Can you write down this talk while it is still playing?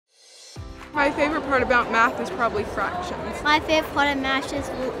My favorite part about math is probably fractions. My favorite part of math is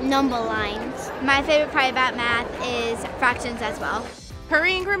number lines. My favorite part about math is fractions as well.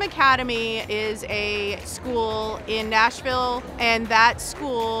 Currey Ingram Academy is a school in Nashville, and that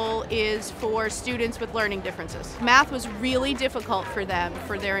school is for students with learning differences. Math was really difficult for them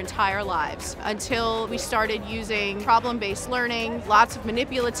for their entire lives until we started using problem-based learning, lots of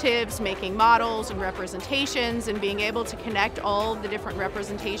manipulatives, making models and representations, and being able to connect all of the different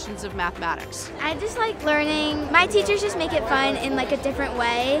representations of mathematics. I just like learning. My teachers just make it fun in like a different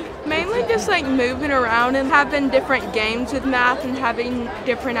way. Mainly just like moving around and having different games with math and having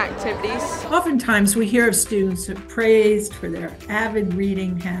different activities. Oftentimes we hear of students who are praised for their avid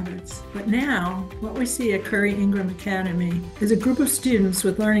reading habits. But now, what we see at Currey Ingram Academy is a group of students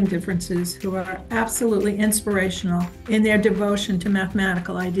with learning differences who are absolutely inspirational in their devotion to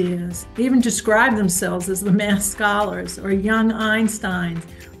mathematical ideas. They even describe themselves as the math scholars or young Einsteins.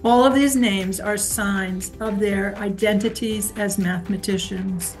 All of these names are signs of their identities as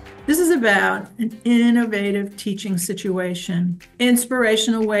mathematicians. This is about an innovative teaching situation,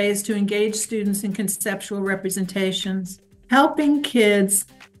 inspirational ways to engage students in conceptual representations, helping kids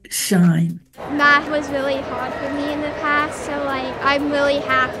shine. Math was really hard for me in the past, so I'm really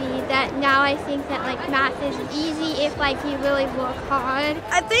happy that now I think that math is easy if you really work hard.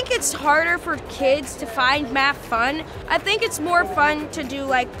 I think it's harder for kids to find math fun. I think it's more fun to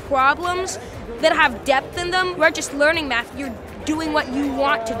do problems that have depth in them. We're just learning math. You're doing what you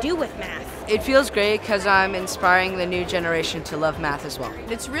want to do with math. It feels great because I'm inspiring the new generation to love math as well.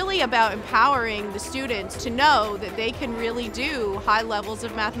 It's really about empowering the students to know that they can really do high levels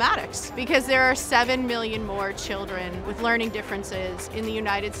of mathematics, because there are 7 million more children with learning differences in the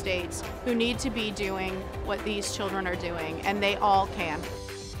United States who need to be doing what these children are doing, and they all can.